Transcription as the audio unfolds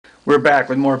We're back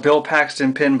with more Bill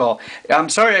Paxton Pinball. I'm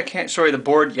sorry I can't show you the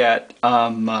board yet.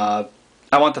 I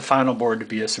want the final board to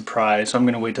be a surprise, so I'm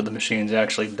going to wait till the machine's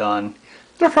actually done.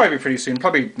 It'll probably be pretty soon,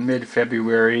 probably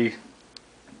mid-February.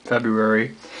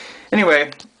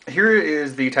 Anyway, here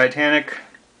is the Titanic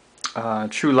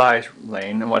True Lies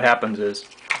lane, and what happens is,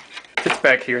 it fits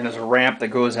back here, and there's a ramp that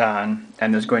goes on,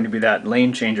 and there's going to be that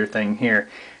lane changer thing here.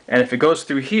 And if it goes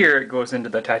through here, it goes into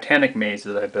the Titanic maze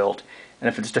that I built. And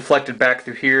if it's deflected back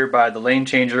through here by the lane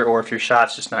changer, or if your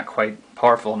shot's just not quite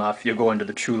powerful enough, you'll go into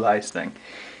the True Lies thing.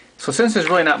 So since there's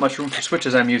really not much room for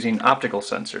switches, I'm using optical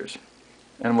sensors.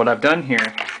 And what I've done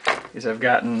here is I've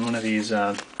gotten one of these,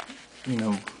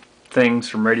 things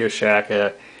from Radio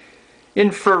Shack,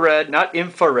 infrared, not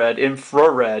infrared,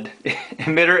 infrared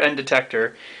emitter and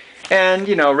detector. And,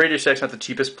 Radio Shack's not the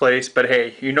cheapest place, but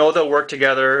hey, they'll work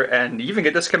together, and you even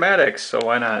get the schematics, so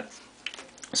why not?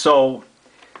 So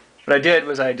what I did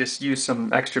was I just used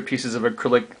some extra pieces of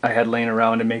acrylic I had laying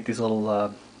around to make these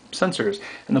little sensors,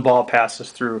 and the ball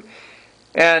passes through.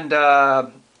 And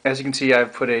as you can see,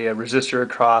 I've put a resistor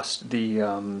across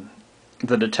the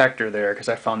detector there, because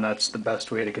I found that's the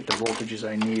best way to get the voltages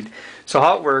I need. So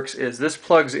how it works is this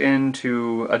plugs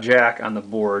into a jack on the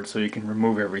board, so you can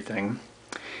remove everything.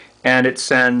 And it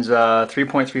sends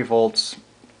 3.3 volts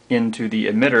into the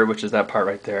emitter, which is that part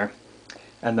right there.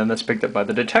 And then that's picked up by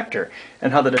the detector.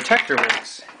 And how the detector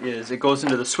works is it goes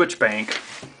into the switch bank,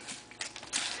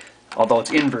 although it's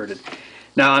inverted.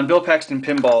 Now on Bill Paxton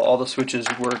Pinball, all the switches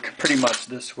work pretty much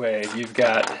this way. You've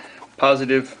got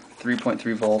positive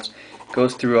 3.3 volts,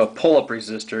 goes through a pull-up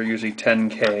resistor, usually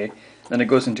 10K, then it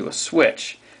goes into a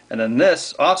switch. And then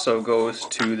this also goes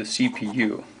to the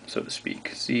CPU, so to speak,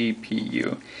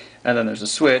 CPU. And then there's a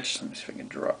switch, let me see if I can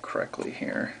draw it correctly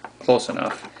here, close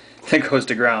enough, that goes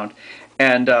to ground.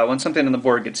 And when something on the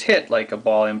board gets hit, like a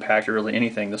ball impact or really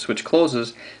anything, the switch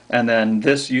closes, and then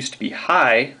this used to be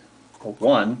high, a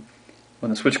 1. When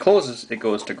the switch closes, it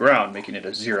goes to ground, making it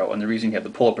a 0. And the reason you have the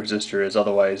pull-up resistor is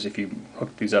otherwise, if you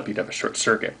hook these up, you'd have a short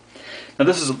circuit. Now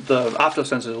this is, the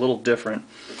Optosensor is a little different.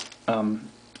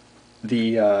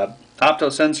 The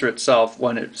Optosensor itself,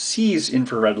 when it sees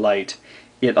infrared light,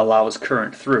 it allows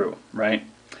current through, right?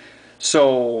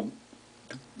 So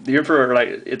the infrared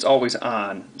light, it's always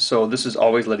on, so this is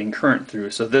always letting current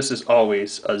through. So this is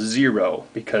always a 0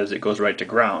 because it goes right to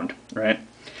ground, right?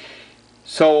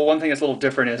 So one thing that's a little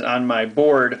different is on my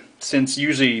board, since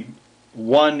usually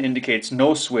 1 indicates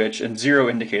no switch and 0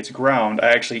 indicates ground, I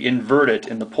actually invert it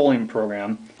in the polling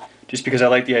program just because I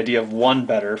like the idea of 1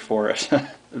 better for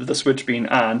the switch being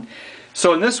on.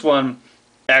 So in this one,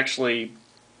 actually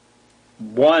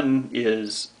 1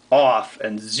 is off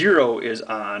and 0 is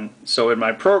on. So in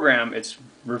my program it's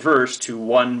reversed to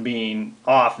 1 being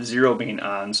off, 0 being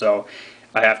on. So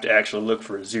I have to actually look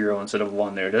for a 0 instead of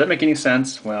 1 there. Does that make any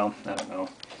sense? Well, I don't know.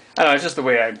 It's just the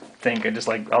way I think.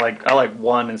 I like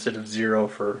 1 instead of 0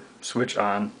 for switch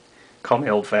on. Call me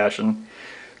old-fashioned.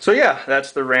 So yeah,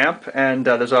 that's the ramp, and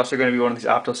there's also going to be one of these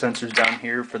opto sensors down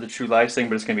here for the True Lies thing,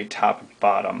 but it's going to be top and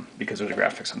bottom because there's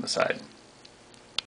graphics on the side.